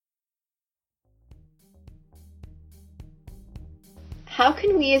How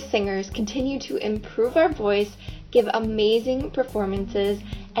can we as singers continue to improve our voice, give amazing performances,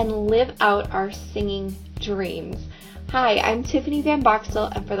 and live out our singing dreams? Hi, I'm Tiffany Van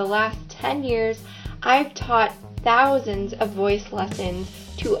Boxtel, and for the last 10 years, I've taught thousands of voice lessons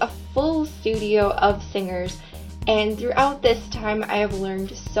to a full studio of singers. And throughout this time, I have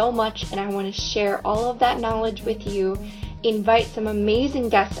learned so much, and I want to share all of that knowledge with you, invite some amazing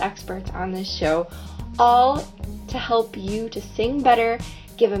guest experts on this show, all to help you to sing better,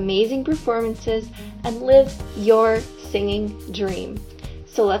 give amazing performances, and live your singing dream.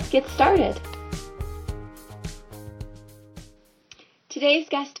 So let's get started. Today's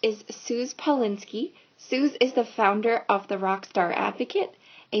guest is Suzanne Paulinski. Suz is the founder of the Rockstar Advocate,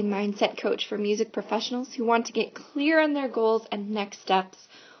 a mindset coach for music professionals who want to get clear on their goals and next steps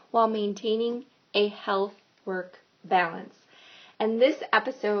while maintaining a health-work balance. And this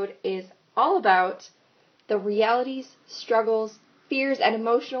episode is all about the realities, struggles, fears, and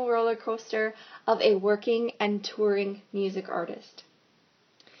emotional roller coaster of a working and touring music artist.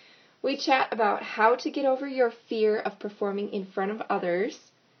 We chat about how to get over your fear of performing in front of others,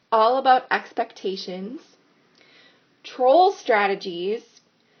 all about expectations, troll strategies,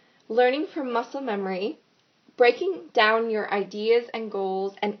 learning from muscle memory, breaking down your ideas and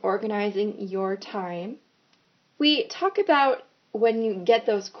goals, and organizing your time. We talk about when you get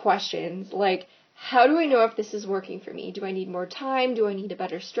those questions like, how do I know if this is working for me? Do I need more time? Do I need a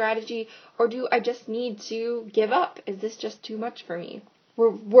better strategy? Or do I just need to give up? Is this just too much for me?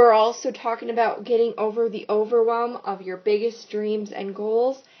 We're also talking about getting over the overwhelm of your biggest dreams and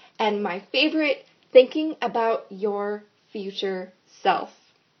goals. And my favorite, thinking about your future self.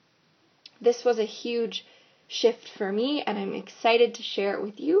 This was a huge shift for me, and I'm excited to share it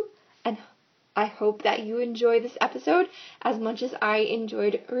with you. And I hope that you enjoy this episode as much as I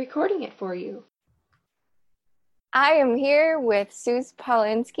enjoyed recording it for you. I am here with Suzanne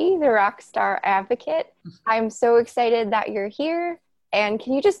Paulinski, the Rockstar Advocate. I'm so excited that you're here. And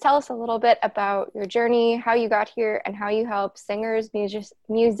can you just tell us a little bit about your journey, how you got here, and how you help singers,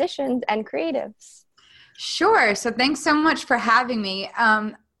 musicians, and creatives? Sure. So thanks so much for having me.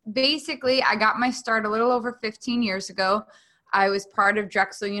 Basically, I got my start a little over 15 years ago. I was part of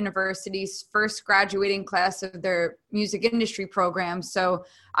Drexel University's first graduating class of their music industry program. So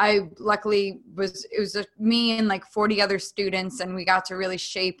I luckily it was me and like 40 other students, and we got to really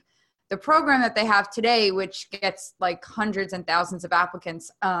shape the program that they have today, which gets like hundreds and thousands of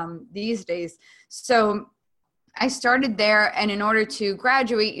applicants these days. So I started there, and in order to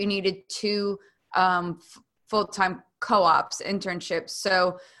graduate, you needed two full-time co-ops, internships.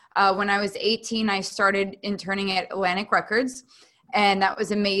 So when I was 18, I started interning at Atlantic Records, and that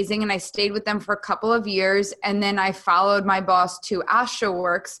was amazing. And I stayed with them for a couple of years, and then I followed my boss to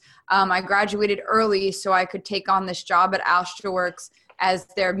AstroWorks. I graduated early so I could take on this job at AstroWorks as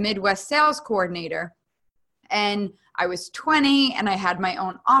their Midwest sales coordinator. And I was 20, and I had my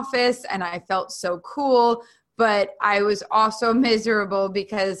own office, and I felt so cool, but I was also miserable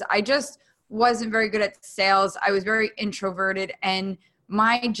because I just wasn't very good at sales. I was very introverted, and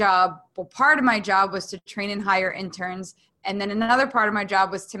my job, well, part of my job was to train and hire interns. And then another part of my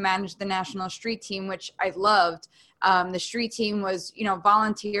job was to manage the national street team, which I loved. The street team was,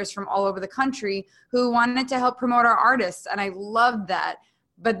 volunteers from all over the country who wanted to help promote our artists. And I loved that.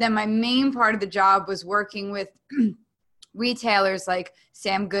 But then my main part of the job was working with retailers like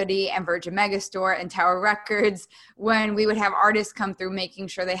Sam Goody and Virgin Megastore and Tower Records when we would have artists come through, making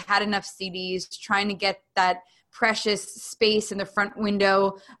sure they had enough CDs, trying to get that precious space in the front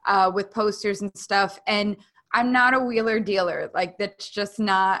window with posters and stuff. And I'm not a wheeler dealer. Like, that's just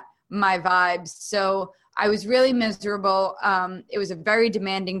not my vibe. So I was really miserable. It was a very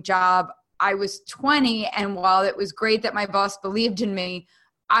demanding job. I was 20, and while it was great that my boss believed in me,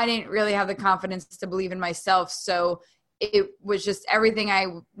 I didn't really have the confidence to believe in myself. So it was just everything I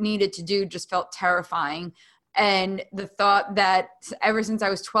needed to do just felt terrifying. And the thought that ever since I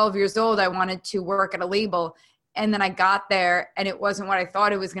was 12 years old, I wanted to work at a label. And then I got there, and it wasn't what I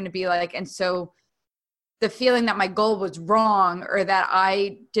thought it was going to be like. And so the feeling that my goal was wrong or that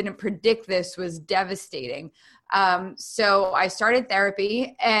I didn't predict this was devastating. So I started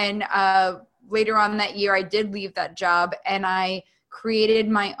therapy, and later on that year, I did leave that job, and I created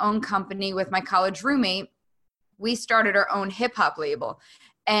my own company with my college roommate. We started our own hip hop label,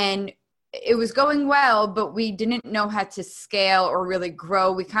 and it was going well, but we didn't know how to scale or really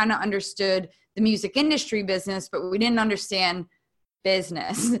grow. We kind of understood the music industry business, but we didn't understand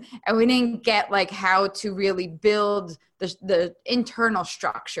business, and we didn't get like how to really build the internal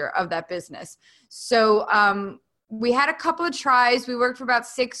structure of that business. So we had a couple of tries. We worked for about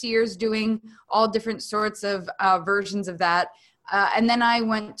 6 years doing all different sorts of versions of that. And then I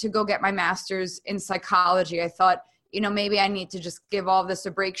went to go get my master's in psychology. I thought, maybe I need to just give all this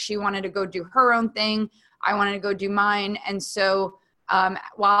a break. She wanted to go do her own thing. I wanted to go do mine. And so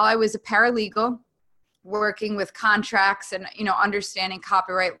while I was a paralegal working with contracts and, understanding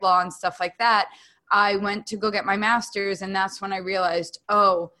copyright law and stuff like that, I went to go get my master's. And that's when I realized,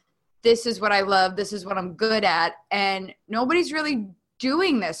 oh, this is what I love. This is what I'm good at. And nobody's really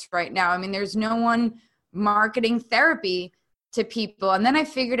doing this right now. I mean, there's no one marketing therapy to people. And then I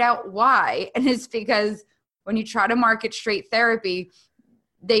figured out why. And it's because when you try to market straight therapy,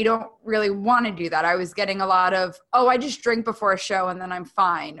 they don't really want to do that. I was getting a lot of, oh, I just drink before a show and then I'm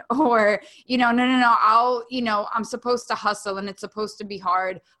fine. Or, no, I'm supposed to hustle and it's supposed to be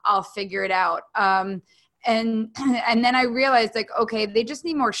hard. I'll figure it out. And then I realized, like, okay, they just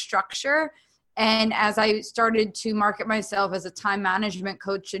need more structure. And as I started to market myself as a time management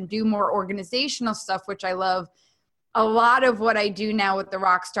coach and do more organizational stuff, which I love, a lot of what I do now with the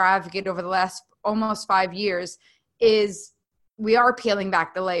Rockstar Advocate over the last almost 5 years is we are peeling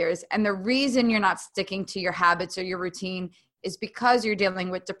back the layers. And the reason you're not sticking to your habits or your routine is because you're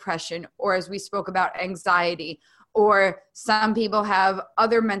dealing with depression, or as we spoke about, anxiety, or some people have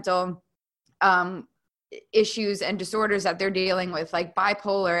other mental issues and disorders that they're dealing with, like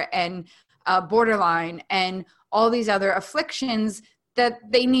bipolar and borderline and all these other afflictions that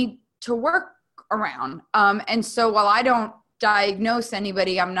they need to work around. And so while I don't diagnose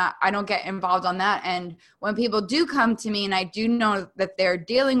anybody, I don't get involved on that. And when people do come to me and I do know that they're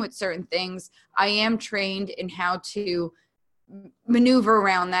dealing with certain things, I am trained in how to maneuver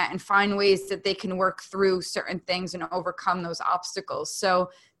around that and find ways that they can work through certain things and overcome those obstacles. So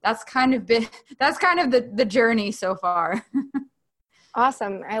that's kind of the journey so far.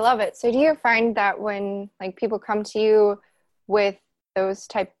 Awesome. I love it. So do you find that when people come to you with those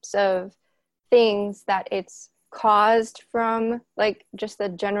types of things that it's caused from just the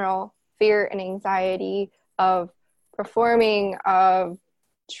general fear and anxiety of performing, of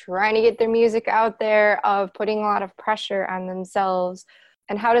trying to get their music out there, of putting a lot of pressure on themselves?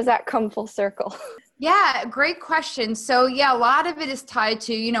 And how does that come full circle? Yeah, great question. So a lot of it is tied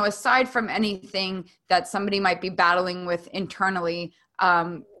to, aside from anything that somebody might be battling with internally,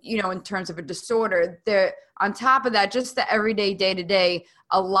 in terms of a disorder, on top of that, just the everyday day-to-day,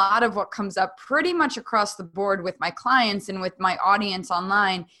 a lot of what comes up pretty much across the board with my clients and with my audience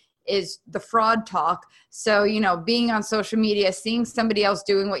online is the fraud talk. So, being on social media, seeing somebody else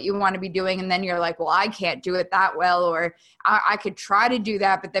doing what you want to be doing, and then you're like, well, I can't do it that well, or I could try to do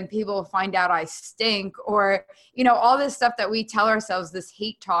that, but then people will find out I stink, or, all this stuff that we tell ourselves, this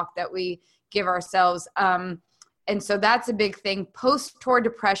hate talk that we give ourselves. And so that's a big thing. Post-tour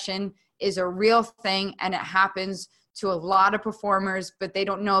depression is a real thing, and it happens to a lot of performers, but they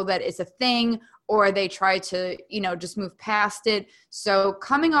don't know that it's a thing, or they try to, just move past it. So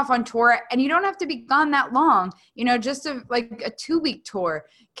coming off on tour, and you don't have to be gone that long, just a 2-week tour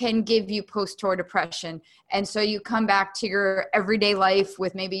can give you post-tour depression. And so you come back to your everyday life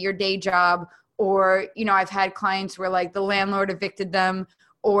with maybe your day job, or, I've had clients where the landlord evicted them,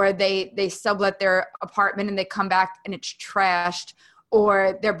 or they sublet their apartment and they come back and it's trashed,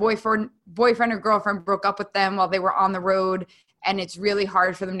 or their boyfriend or girlfriend broke up with them while they were on the road, and it's really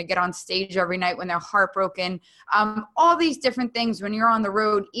hard for them to get on stage every night when they're heartbroken. All these different things when you're on the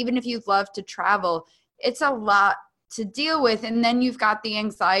road, even if you love to travel, it's a lot to deal with. And then you've got the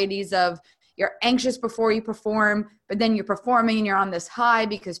anxieties of you're anxious before you perform, but then you're performing and you're on this high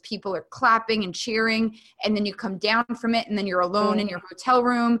because people are clapping and cheering, and then you come down from it and then you're alone in your hotel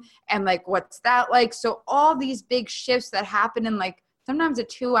room, and what's that like? So all these big shifts that happen in sometimes a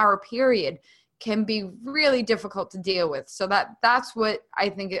 2-hour period can be really difficult to deal with. So that's what I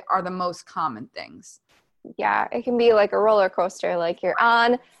think are the most common things. Yeah, it can be like a roller coaster, you're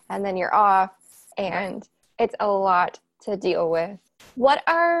on and then you're off, and it's a lot to deal with. What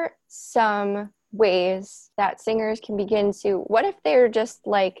are some ways that singers can begin to, what if they're just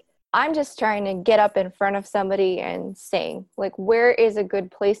I'm just trying to get up in front of somebody and sing? Where is a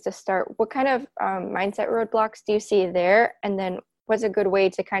good place to start? What kind of mindset roadblocks do you see there? And then what's a good way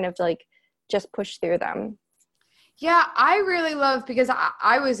to kind of just push through them? Yeah, I really love, because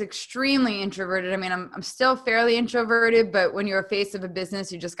I was extremely introverted. I mean, I'm still fairly introverted, but when you're a face of a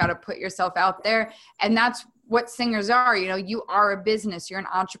business, you just got to put yourself out there. And that's what singers are. You are a business, you're an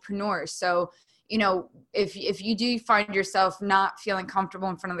entrepreneur. So, if you do find yourself not feeling comfortable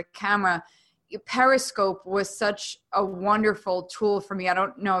in front of the camera, Periscope was such a wonderful tool for me. I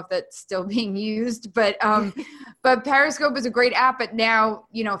don't know if that's still being used, but Periscope is a great app. But now,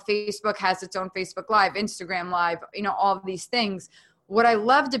 Facebook has its own Facebook Live, Instagram Live, all of these things. what I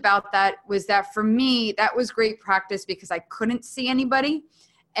loved about that was that for me, that was great practice because I couldn't see anybody.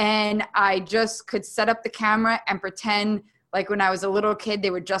 And I just could set up the camera and pretend like when I was a little kid, they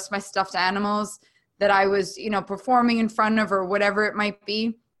were just my stuffed animals that I was, performing in front of or whatever it might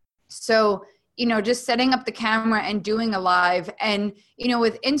be. So, just setting up the camera and doing a live and,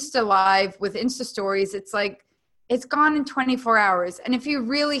 with Insta Live, with Insta Stories, it's like, it's gone in 24 hours. And if you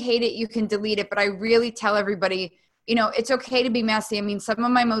really hate it, you can delete it. But I really tell everybody, it's okay to be messy. I mean, some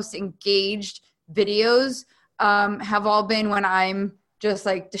of my most engaged videos have all been when I'm just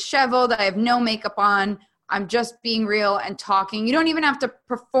like disheveled. I have no makeup on. I'm just being real and talking. You don't even have to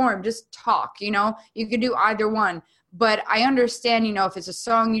perform, just talk, you can do either one. But I understand, if it's a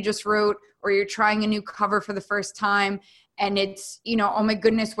song you just wrote or you're trying a new cover for the first time and it's, oh my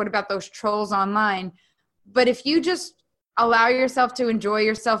goodness, what about those trolls online? But if you just allow yourself to enjoy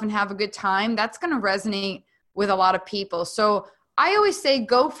yourself and have a good time, that's going to resonate with a lot of people. So I always say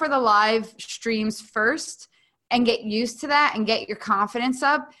go for the live streams first and get used to that and get your confidence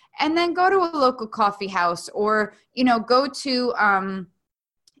up, and then go to a local coffee house or, go to, an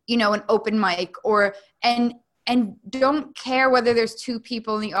open mic and don't care whether there's 2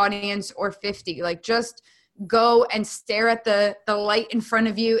 people in the audience or 50. Like, just go and stare at the light in front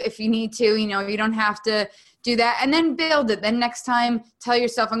of you if you need to. You don't have to do that, and then build it. Then next time, tell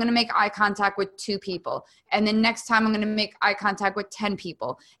yourself, I'm going to make eye contact with 2 people. And then next time I'm going to make eye contact with 10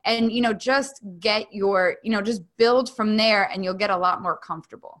 people. And, just get your, just build from there and you'll get a lot more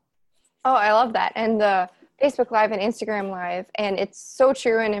comfortable. Oh, I love that. And the Facebook Live and Instagram Live. And it's so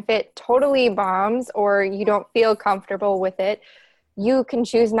true. And if it totally bombs or you don't feel comfortable with it, you can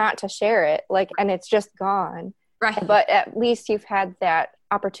choose not to share it. And it's just gone. Right. But at least you've had that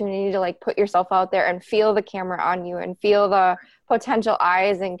opportunity to put yourself out there and feel the camera on you and feel the potential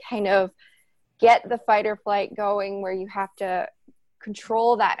eyes and kind of get the fight or flight going, where you have to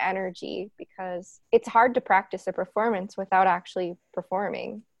control that energy, because it's hard to practice a performance without actually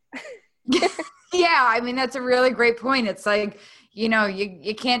performing. Yeah, I mean, that's a really great point. It's like, you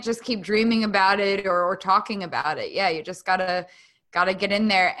can't just keep dreaming about it or talking about it. Yeah, you just gotta get in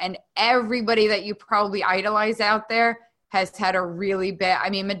there. And everybody that you probably idolize out there has had a really bad, I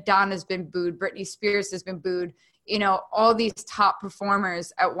mean, Madonna's been booed, Britney Spears has been booed. All these top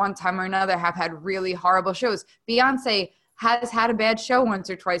performers at one time or another have had really horrible shows. Beyonce has had a bad show once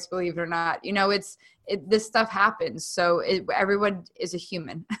or twice, believe it or not. This stuff happens. So everyone is a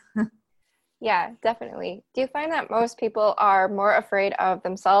human. Yeah, definitely. Do you find that most people are more afraid of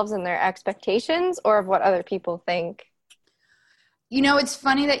themselves and their expectations, or of what other people think? It's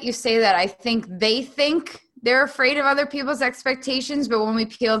funny that you say that. I think they're afraid of other people's expectations, but when we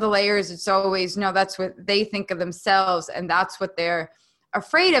peel the layers, it's always, no, that's what they think of themselves, and that's what they're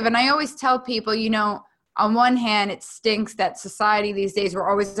afraid of. And I always tell people, on one hand, it stinks that society these days, we're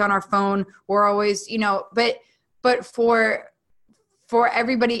always on our phone, we're always, but for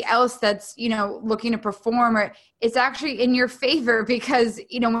everybody else that's, looking to perform, or it's actually in your favor because,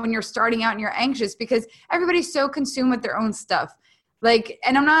 when you're starting out and you're anxious, because everybody's so consumed with their own stuff.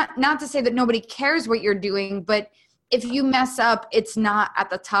 And I'm not to say that nobody cares what you're doing, but if you mess up, it's not at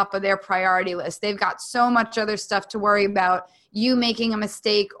the top of their priority list. They've got so much other stuff to worry about. You making a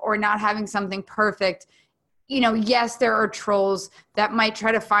mistake or not having something perfect. Yes, there are trolls that might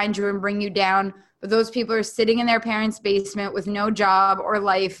try to find you and bring you down, but those people are sitting in their parents' basement with no job or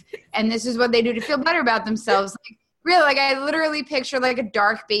life, and this is what they do to feel better about themselves. Really, I literally picture a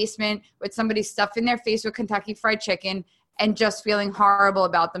dark basement with somebody stuffing their face with Kentucky Fried Chicken and just feeling horrible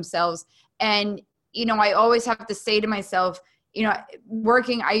about themselves. And, I always have to say to myself,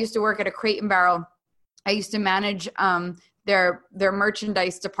 I used to work at a Crate and Barrel. I used to manage their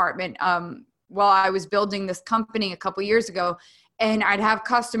merchandise department while I was building this company a couple years ago. And I'd have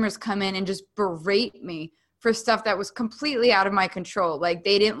customers come in and just berate me for stuff that was completely out of my control. Like,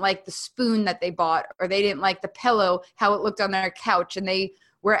 they didn't like the spoon that they bought, or they didn't like the pillow, how it looked on their couch. And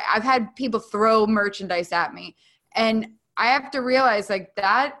I've had people throw merchandise at me. And I have to realize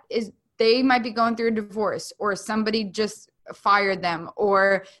they might be going through a divorce, or somebody just fired them,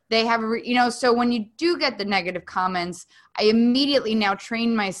 or they have, so when you do get the negative comments, I immediately now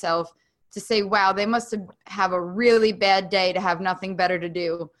train myself to say, wow, they must have a really bad day to have nothing better to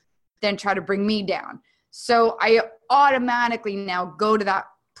do than try to bring me down. So I automatically now go to that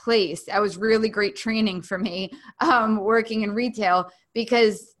place. That was really great training for me, working in retail,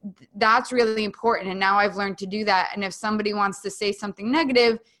 because that's really important. And now I've learned to do that. And if somebody wants to say something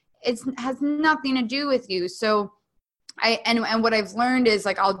negative, it has nothing to do with you. So and what I've learned is,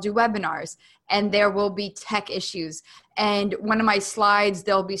 I'll do webinars and there will be tech issues, and one of my slides,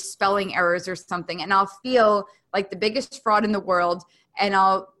 there'll be spelling errors or something, and I'll feel like the biggest fraud in the world. and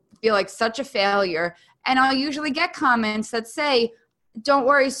I'll feel like such a failure. And I'll usually get comments that say, don't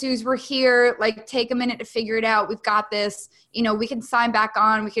worry, Suze, we're here. Like, take a minute to figure it out. We've got this. You know, we can sign back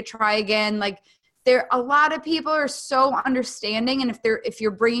on. We could try again. Like, a lot of people are so understanding. And if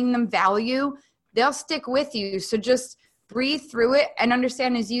you're bringing them value, they'll stick with you. So just breathe through it and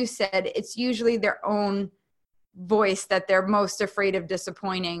understand, as you said, it's usually their own voice that they're most afraid of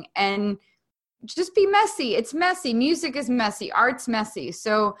disappointing. And just be messy. It's messy. Music is messy. Art's messy.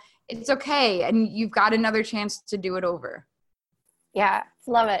 So it's okay. And you've got another chance to do it over. Yeah,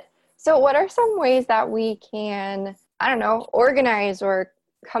 love it. So what are some ways that we can, I don't know, organize or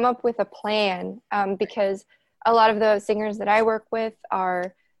come up with a plan? Because a lot of the singers that I work with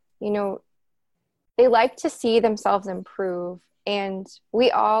are, you know, they like to see themselves improve. And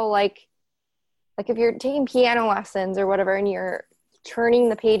we all like if you're taking piano lessons or whatever, and you're turning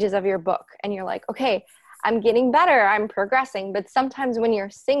the pages of your book and you're like, okay, I'm getting better, I'm progressing. But sometimes when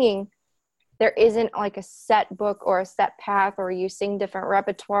you're singing, there isn't like a set book or a set path, or you sing different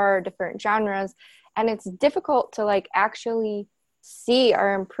repertoire or different genres, and it's difficult to like actually see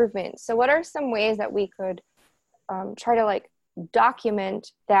our improvement. So what are some ways that we could try to like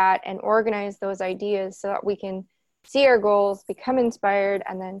document that and organize those ideas so that we can see our goals, become inspired,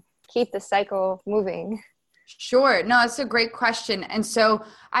 and then keep the cycle moving? Sure. No, that's a great question. And so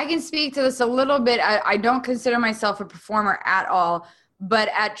I can speak to this a little bit. I don't consider myself a performer at all, but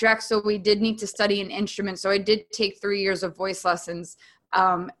at Drexel, we did need to study an instrument. So I did take 3 years of voice lessons.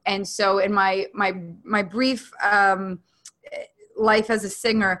 And so in my brief life as a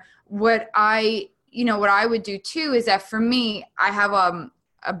singer, what I would do too is that for me, I have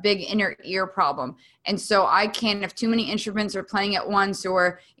a big inner ear problem. And so I can't, if too many instruments are playing at once,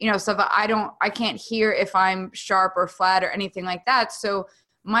 or, stuff, I can't hear if I'm sharp or flat or anything like that. So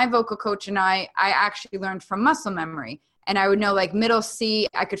my vocal coach and I actually learned from muscle memory. And I would know like middle C,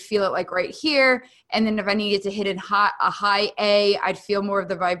 I could feel it like right here. And then if I needed to hit a high A, I'd feel more of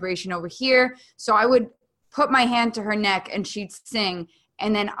the vibration over here. So I would put my hand to her neck and she'd sing.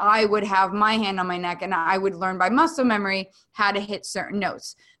 And then I would have my hand on my neck and I would learn by muscle memory how to hit certain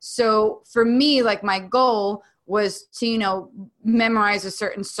notes. So for me, like my goal was to, memorize a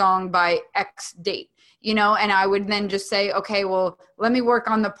certain song by X date, and I would then just say, okay, well, let me work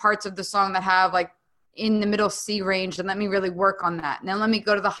on the parts of the song that have like in the middle C range, and let me really work on that. And then let me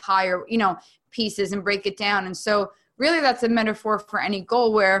go to the higher, pieces and break it down. And so really that's a metaphor for any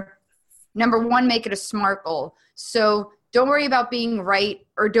goal where, number one, make it a SMART goal. So don't worry about being right,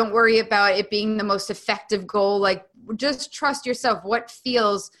 or don't worry about it being the most effective goal. Like, just trust yourself. What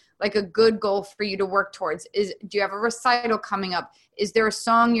feels like a good goal for you to work towards? Do you have a recital coming up? Is there a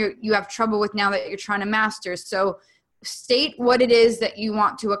song you have trouble with now that you're trying to master? So state what it is that you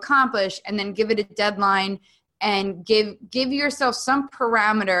want to accomplish, and then give it a deadline, and give yourself some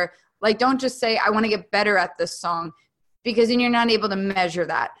parameter. Like, don't just say, I want to get better at this song, because then you're not able to measure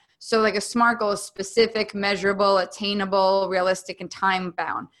that. So like a SMART goal is specific, measurable, attainable, realistic, and time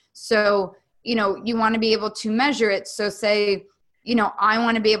bound. So, you want to be able to measure it. So say, I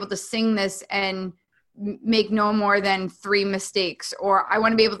want to be able to sing this and make no more than 3 mistakes, or I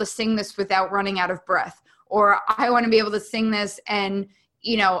want to be able to sing this without running out of breath, or I want to be able to sing this and,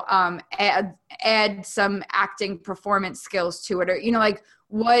 add some acting performance skills to it, or, like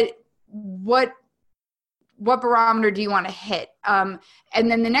what barometer do you want to hit? And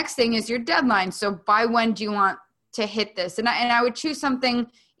then the next thing is your deadline. So by when do you want to hit this? And I would choose something,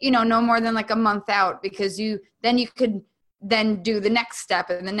 no more than like a month out, because you could then do the next step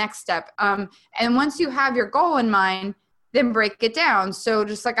and the next step. And once you have your goal in mind, then break it down. So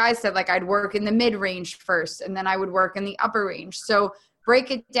just like I said, like I'd work in the mid range first, and then I would work in the upper range. So break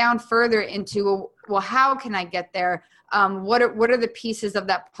it down further into, well, how can I get there? What are the pieces of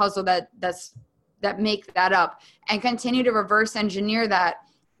that puzzle that make that up, and continue to reverse engineer that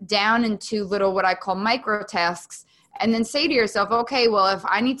down into little, what I call micro tasks. And then say to yourself, okay, well, if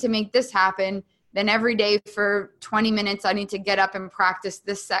I need to make this happen, then every day for 20 minutes, I need to get up and practice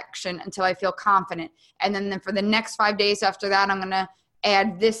this section until I feel confident. And then for the next 5 days after that, I'm going to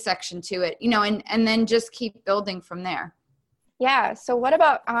add this section to it, and then just keep building from there. Yeah. So what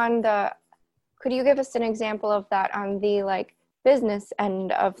about could you give us an example of that on the like business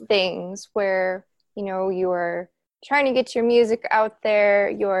end of things, where you're trying to get your music out there,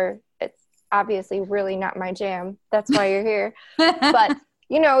 it's obviously really not my jam, that's why you're here, but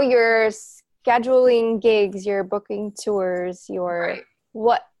you're scheduling gigs, you're booking tours, you're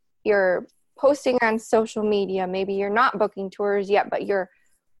posting on social media, maybe you're not booking tours yet, but you're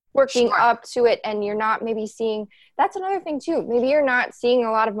working up to it, and you're not maybe seeing, that's another thing too, maybe you're not seeing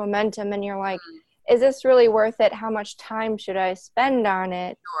a lot of momentum, and you're like, is this really worth it? How much time should I spend on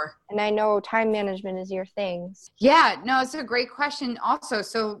it? Sure. And I know time management is your thing. Yeah, no, it's a great question also.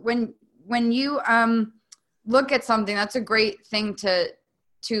 So when you look at something, that's a great thing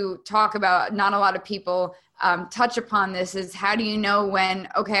to talk about. Not a lot of people touch upon this, is how do you know when,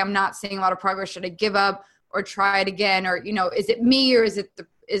 okay, I'm not seeing a lot of progress, should I give up or try it again? Or, is it me, or is it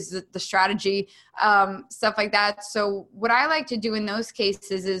the strategy, stuff like that. So what I like to do in those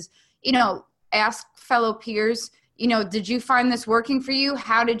cases is, ask fellow peers, did you find this working for you?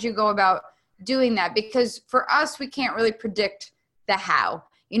 How did you go about doing that? Because for us, we can't really predict the how.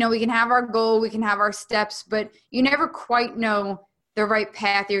 We can have our goal, we can have our steps, but you never quite know the right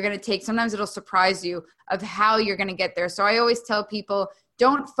path you're going to take. Sometimes it'll surprise you of how you're going to get there. So I always tell people,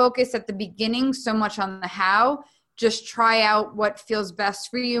 don't focus at the beginning so much on the how. Just try out what feels best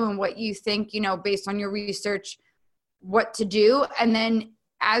for you and what you think, based on your research, what to do. And then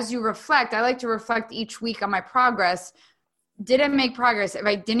as you reflect, I like to reflect each week on my progress. Did I make progress? If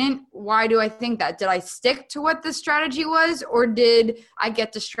I didn't, why do I think that? Did I stick to what the strategy was, or did I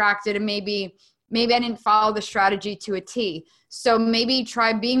get distracted and maybe I didn't follow the strategy to a T? So maybe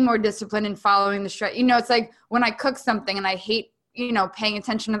try being more disciplined and following the strategy. It's like when I cook something and I hate, paying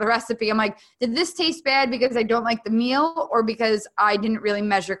attention to the recipe. I'm like, did this taste bad because I don't like the meal, or because I didn't really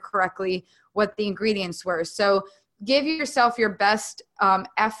measure correctly what the ingredients were? So give yourself your best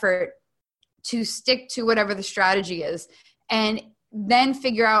effort to stick to whatever the strategy is. And then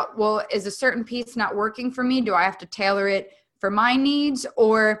figure out, well, is a certain piece not working for me? Do I have to tailor it for my needs?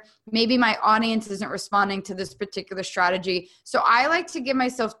 Or maybe my audience isn't responding to this particular strategy. So I like to give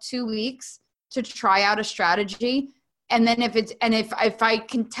myself 2 weeks to try out a strategy. And then if I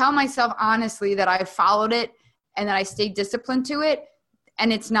can tell myself honestly that I followed it and that I stayed disciplined to it,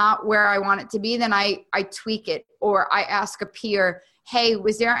 and it's not where I want it to be, then I tweak it, or I ask a peer, hey,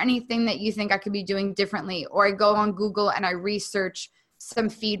 was there anything that you think I could be doing differently? Or I go on Google and I research some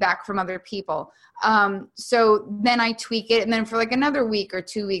feedback from other people. So then I tweak it. And then for like another week or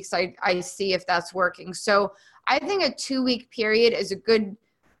 2 weeks, I see if that's working. So I think a 2-week period is a good,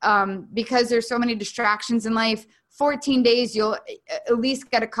 because there's so many distractions in life. 14 days, you'll at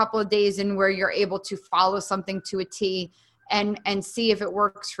least get a couple of days in where you're able to follow something to a T and see if it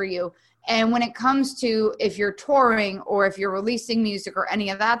works for you. And when it comes to if you're touring or if you're releasing music or any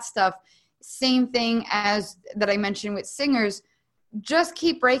of that stuff, same thing as that I mentioned with singers, just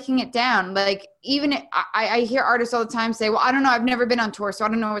keep breaking it down. Like I hear artists all the time say, well, I don't know, I've never been on tour, so I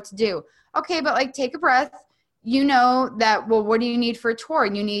don't know what to do. Okay, but like take a breath. That, well, what do you need for a tour?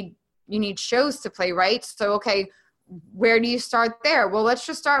 You need shows to play, right? So, okay, where do you start there? Well, let's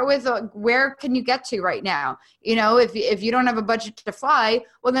just start with where can you get to right now? If you don't have a budget to fly,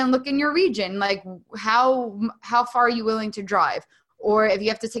 well, then look in your region. Like how far are you willing to drive? Or if you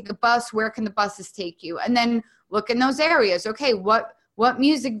have to take a bus, where can the buses take you? And then look in those areas. Okay, what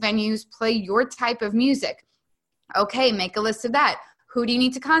music venues play your type of music? Okay, make a list of that. Who do you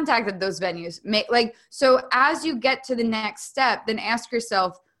need to contact at those venues? So as you get to the next step, then ask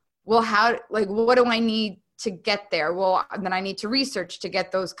yourself, well, what do I need to get there? Well, then I need to research to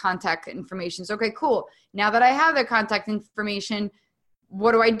get those contact informations. Okay, cool. Now that I have their contact information,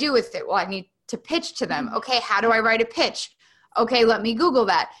 what do I do with it? Well, I need to pitch to them. Okay, how do I write a pitch? Okay, let me Google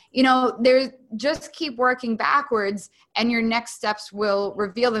that. Just keep working backwards and your next steps will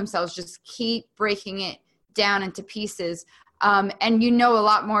reveal themselves. Just keep breaking it down into pieces. And a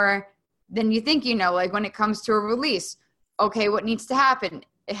lot more than you think like when it comes to a release. Okay, what needs to happen?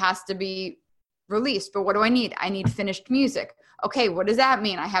 It has to be released, but what do I need? I need finished music. Okay, what does that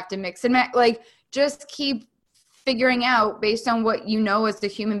mean? I have to mix and match. Just keep figuring out based on what as the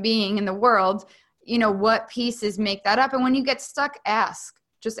human being in the world, what pieces make that up. And when you get stuck,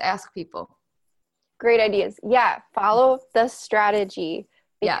 just ask people. Great ideas. Yeah, follow the strategy,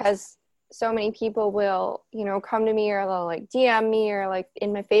 because so many people will, come to me, or they'll like DM me, or like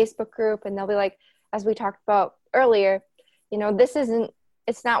in my Facebook group, and they'll be like, as we talked about earlier,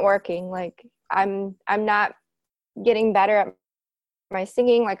 it's not working. Like I'm not getting better at my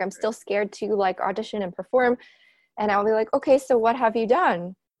singing. Like I'm still scared to like audition and perform. And I'll be like, okay, so what have you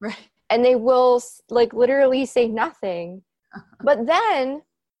done? Right. And they will like literally say nothing. But then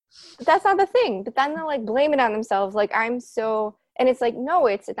that's not the thing. But then they'll like blame it on themselves. Like and it's like, no,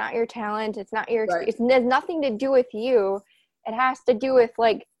 it's not your talent. It's not your experience. Right. It has nothing to do with you. It has to do with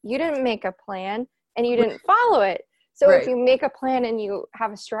like, you didn't make a plan and you didn't follow it. So if you make a plan and you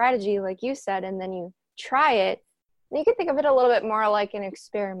have a strategy, like you said, and then you try it, you can think of it a little bit more like an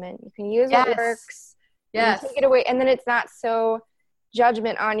experiment. You can use what works. Yes. Take it away. And then it's not so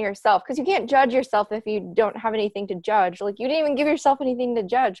judgment on yourself, because you can't judge yourself if you don't have anything to judge. Like, you didn't even give yourself anything to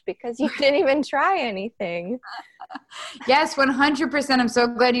judge because you didn't even try anything. Yes, 100%. I'm so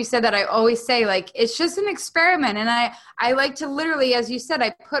glad you said that. I always say, like, it's just an experiment. And I like to literally, as you said,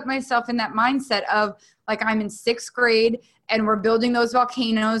 I put myself in that mindset of, like, I'm in 6th grade and we're building those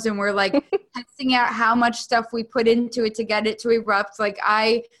volcanoes and we're like testing out how much stuff we put into it to get it to erupt. Like,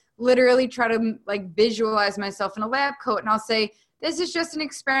 I literally try to like visualize myself in a lab coat, and I'll say, this is just an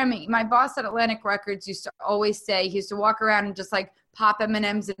experiment. My boss at Atlantic Records used to always say, he used to walk around and just like pop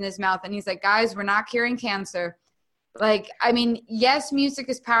M&Ms in his mouth. And he's like, guys, we're not curing cancer. Like, I mean, yes, music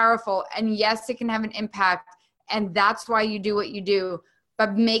is powerful, and yes, it can have an impact, and that's why you do what you do.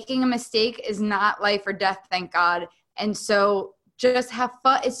 But making a mistake is not life or death, thank God. And so just have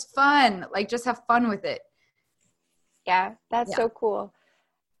fun. It's fun. Like, just have fun with it. Yeah, that's so cool.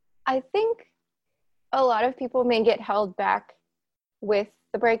 I think a lot of people may get held back with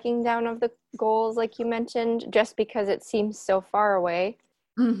the breaking down of the goals, like you mentioned, just because it seems so far away.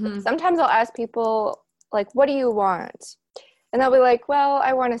 Mm-hmm. Sometimes I'll ask people, like, what do you want? And they'll be like, well,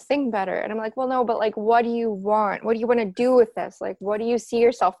 I want to sing better. And I'm like, well, no, but like, what do you want? What do you want to do with this? Like, what do you see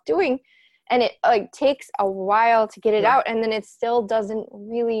yourself doing? And it like takes a while to get it out. And then it still doesn't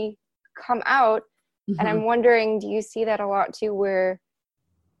really come out. Mm-hmm. And I'm wondering, do you see that a lot too, where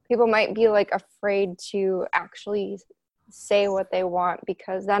people might be like afraid to actually say what they want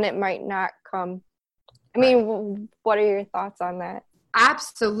because then it might not come? I mean, what are your thoughts on that?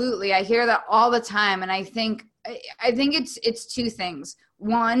 Absolutely. I hear that all the time. And I think it's two things.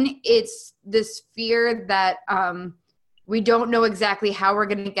 One, it's this fear that we don't know exactly how we're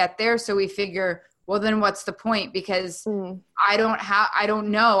going to get there. So we figure, well, then what's the point? Because I don't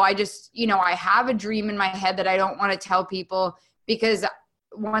know. I just, I have a dream in my head that I don't want to tell people, because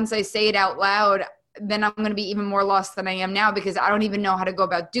once I say it out loud, then I'm going to be even more lost than I am now, because I don't even know how to go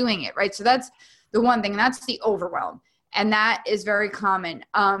about doing it. Right. So that's the one thing. That's the overwhelm. And that is very common.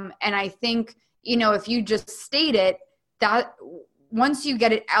 And I think, if you just state it, that once you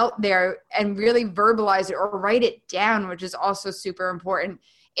get it out there and really verbalize it or write it down, which is also super important,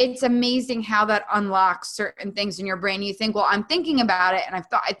 it's amazing how that unlocks certain things in your brain. You think, well, I'm thinking about it, and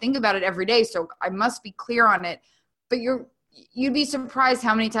I think about it every day, so I must be clear on it. But you'd be surprised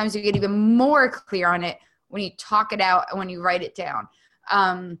how many times you get even more clear on it when you talk it out and when you write it down.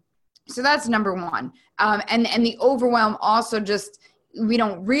 So that's number one. And the overwhelm also, just, we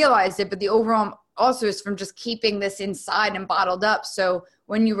don't realize it, but the overwhelm also is from just keeping this inside and bottled up. So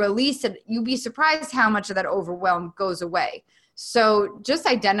when you release it, you'd be surprised how much of that overwhelm goes away. So just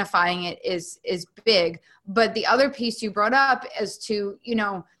identifying it is big. But the other piece you brought up as to,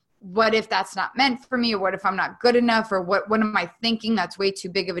 what if that's not meant for me, or what if I'm not good enough, or what am I thinking? That's way too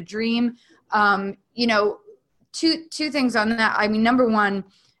big of a dream. Two things on that. I mean, number one,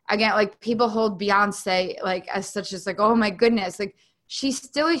 again, like, people hold Beyonce like as such as like, oh my goodness, like, she's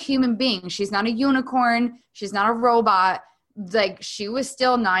still a human being. She's not a unicorn. She's not a robot. Like, she was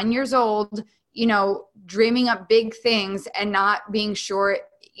still 9 years old, dreaming up big things and not being sure,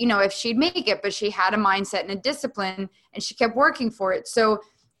 if she'd make it, but she had a mindset and a discipline, and she kept working for it. So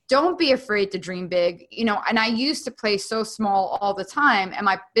don't be afraid to dream big, and I used to play so small all the time. And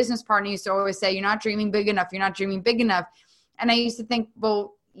my business partner used to always say, you're not dreaming big enough. You're not dreaming big enough. And I used to think,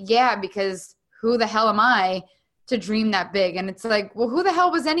 well, yeah, because who the hell am I to dream that big? And it's like, well, who the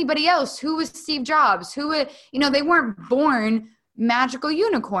hell was anybody else? Who was Steve Jobs? They weren't born magical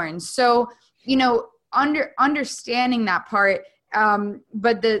unicorns. So, understanding that part.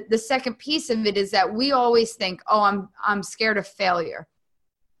 But the second piece of it is that we always think, oh, I'm scared of failure,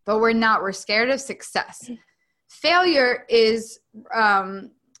 but we're not. We're scared of success. Failure is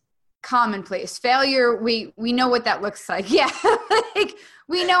commonplace. Failure, we know what that looks like. Yeah. Like,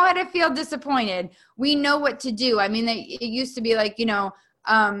 we know how to feel disappointed. We know what to do. I mean, it used to be like, dating,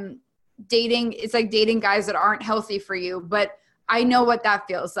 it's like dating guys that aren't healthy for you, but I know what that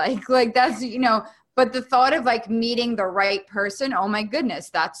feels like. Like, that's, but the thought of like meeting the right person, oh my goodness,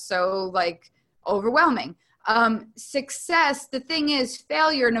 that's so like overwhelming. Success, the thing is,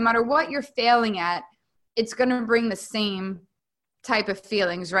 failure, no matter what you're failing at, it's going to bring the same type of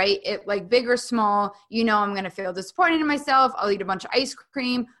feelings, right? It, like, big or small, I'm going to feel disappointed in myself. I'll eat a bunch of ice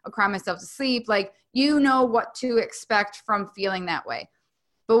cream. I'll cry myself to sleep. Like, what to expect from feeling that way.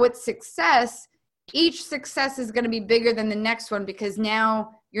 But with success, each success is going to be bigger than the next one, because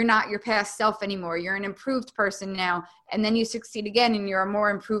now you're not your past self anymore. You're an improved person now. And then you succeed again, and you're a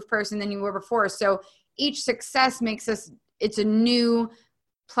more improved person than you were before. So each success it's a new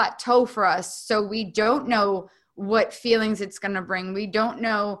plateau for us. So we don't know what feelings it's going to bring. We don't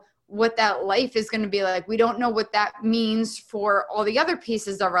know what that life is going to be like. We don't know what that means for all the other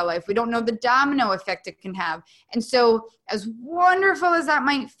pieces of our life. We don't know the domino effect it can have. And so as wonderful as that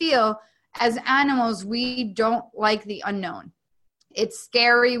might feel, as animals, we don't like the unknown. It's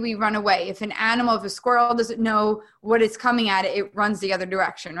scary. We run away. If a squirrel doesn't know what is coming at it, it runs the other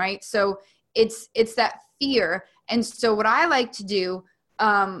direction, right? So it's that fear. And so what I like to do,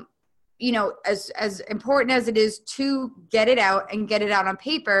 as important as it is to get it out and get it out on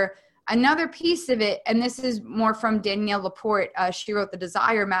paper, another piece of it, and this is more from Danielle Laporte, she wrote the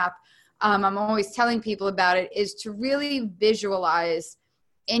Desire Map. I'm always telling people about it, is to really visualize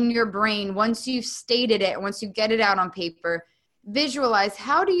in your brain, once you've stated it, once you get it out on paper, visualize,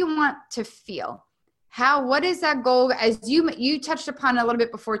 how do you want to feel? What is that goal? As you touched upon a little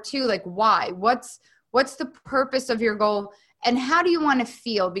bit before too, like why? What's the purpose of your goal? And how do you want to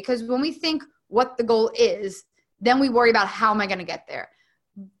feel? Because when we think what the goal is, then we worry about how am I going to get there?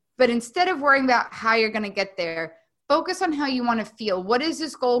 But instead of worrying about how you're going to get there, focus on how you want to feel. What is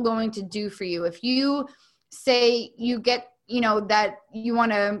this goal going to do for you? If you say you get, that you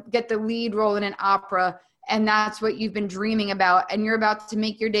want to get the lead role in an opera, and that's what you've been dreaming about, and you're about to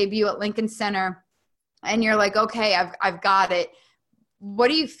make your debut at Lincoln Center, and you're like, okay, I've got it.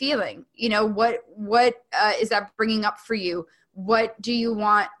 What are you feeling? What is that bringing up for you? What do you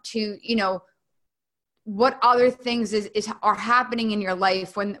want to, what other things are happening in your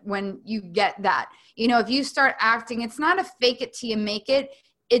life when you get that? If you start acting, it's not a fake it till you make it.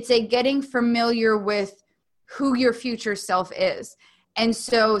 It's a getting familiar with who your future self is. And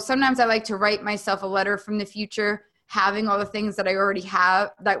so sometimes I like to write myself a letter from the future, having all the things that I already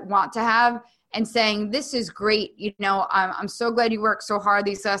have, that I want to have, and saying, this is great. I'm so glad you worked so hard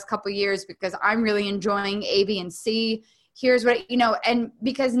these last couple of years, because I'm really enjoying A, B, and C. Here's what, and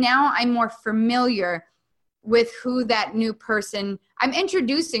because now I'm more familiar with who that new person, I'm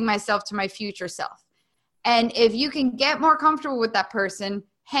introducing myself to my future self. And if you can get more comfortable with that person,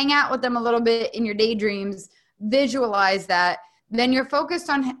 hang out with them a little bit in your daydreams, visualize that, then you're focused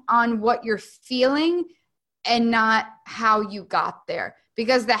on what you're feeling and not how you got there,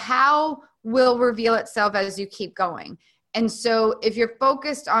 because the how will reveal itself as you keep going. And so if you're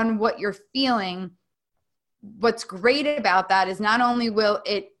focused on what you're feeling, what's great about that is not only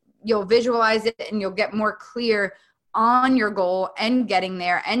you'll visualize it and you'll get more clear on your goal and getting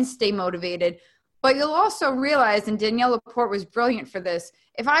there and stay motivated, but you'll also realize, and Danielle Laporte was brilliant for this,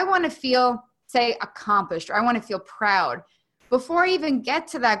 if I want to feel, say, accomplished, or I want to feel proud, before I even get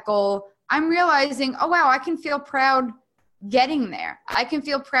to that goal, I'm realizing, oh, wow, I can feel proud getting there. I can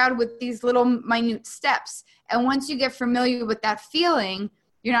feel proud with these little minute steps. And once you get familiar with that feeling,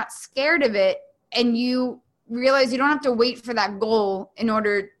 you're not scared of it, and you realize you don't have to wait for that goal in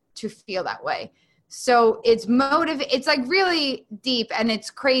order to feel that way. So it's it's like really deep and it's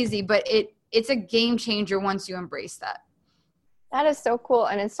crazy, but it's a game changer once you embrace that. That is so cool.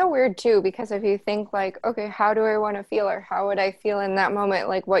 And it's so weird too, because if you think like, okay, how do I want to feel, or how would I feel in that moment?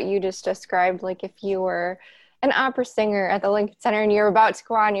 Like what you just described, like if you were an opera singer at the Lincoln Center and you're about to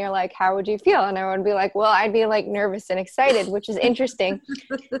go on, you're like, how would you feel? And I would be like, well, I'd be like nervous and excited, which is interesting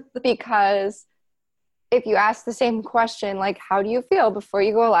because if you ask the same question, like, how do you feel before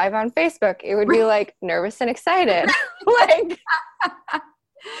you go live on Facebook? It would be like nervous and excited. Like,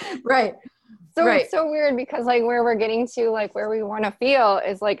 right. So It's so weird because like where we're getting to, like where we want to feel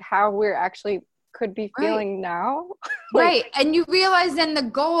is like how we're actually could be feeling now. Right. And you realize then the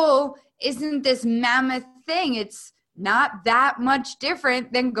goal isn't this mammoth thing. It's not that much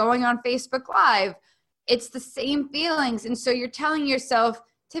different than going on Facebook Live. It's the same feelings. And so you're telling yourself,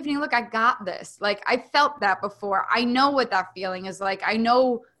 Tiffany, look, I got this. Like I felt that before. I know what that feeling is like. I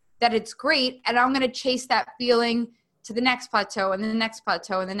know that it's great. And I'm going to chase that feeling to the next plateau and the next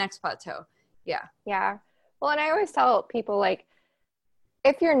plateau and the next plateau. Yeah. Yeah. Well, and I always tell people, like,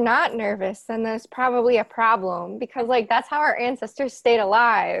 if you're not nervous, then there's probably a problem, because like that's how our ancestors stayed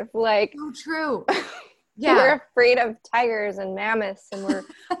alive. Like, so true. Yeah. We're afraid of tigers and mammoths and we're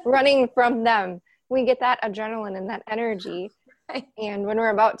running from them. We get that adrenaline and that energy. Right. And when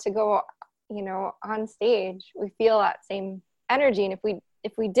we're about to go, on stage, we feel that same energy. And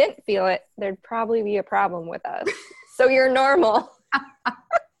if we didn't feel it, there'd probably be a problem with us. So you're normal.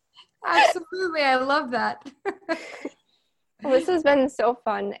 Absolutely. I love that. Well, this has been so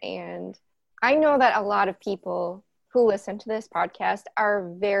fun. And I know that a lot of people who listen to this podcast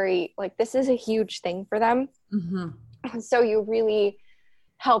are very, like, this is a huge thing for them. Mm-hmm. So you really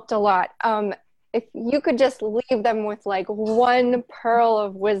helped a lot. If you could just leave them with like one pearl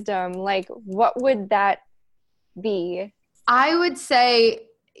of wisdom, like what would that be? I would say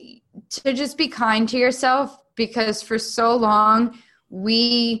to just be kind to yourself, because for so long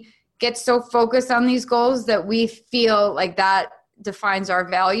we get so focused on these goals that we feel like that defines our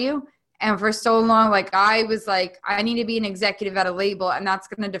value. And for so long, like I was like, I need to be an executive at a label and that's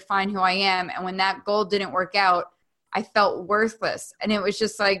going to define who I am. And when that goal didn't work out, I felt worthless. And it was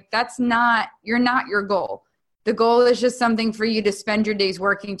just like, you're not your goal. The goal is just something for you to spend your days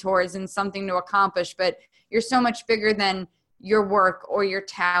working towards and something to accomplish. But you're so much bigger than your work or your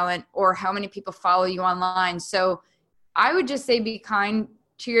talent or how many people follow you online. So I would just say be kind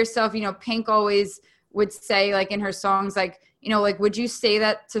to yourself. You know, Pink always would say, like in her songs, like, you know, like, would you say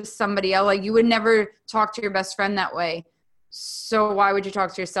that to somebody else? Like, you would never talk to your best friend that way. So why would you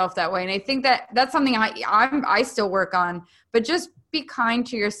talk to yourself that way? And I think that that's something I still work on, but just be kind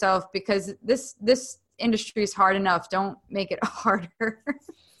to yourself because this industry is hard enough. Don't make it harder.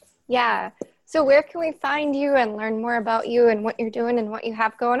 Yeah. So where can we find you and learn more about you and what you're doing and what you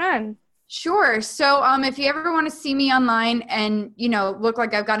have going on? Sure. So if you ever want to see me online and, you know, look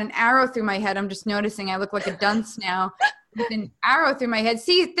like I've got an arrow through my head, I'm just noticing I look like a dunce now with an arrow through my head.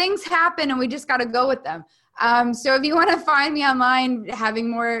 See, things happen and we just got to go with them. So if you want to find me online having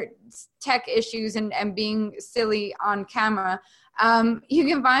more tech issues and being silly on camera, you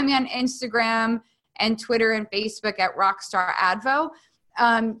can find me on Instagram and Twitter and Facebook at Rockstar Advo.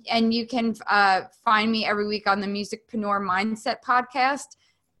 And you can find me every week on the Musicpreneur Mindset podcast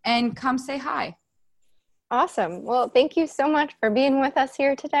and come say hi. Awesome. Well, thank you so much for being with us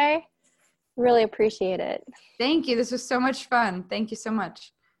here today. Really appreciate it. Thank you. This was so much fun. Thank you so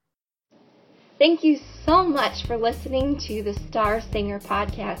much. Thank you so much for listening to the Star Singer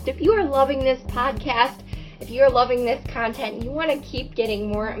podcast. If you are loving this podcast, if you're loving this content, you want to keep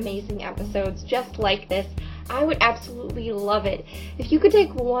getting more amazing episodes just like this, I would absolutely love it if you could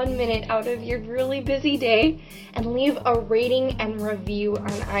take 1 minute out of your really busy day and leave a rating and review on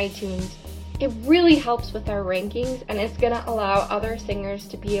iTunes. It really helps with our rankings and it's going to allow other singers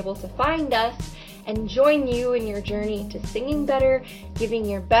to be able to find us and join you in your journey to singing better, giving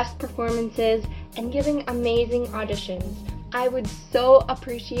your best performances, and giving amazing auditions. I would so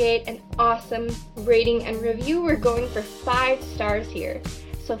appreciate an awesome rating and review. We're going for 5 stars here.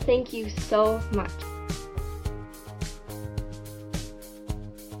 So thank you so much.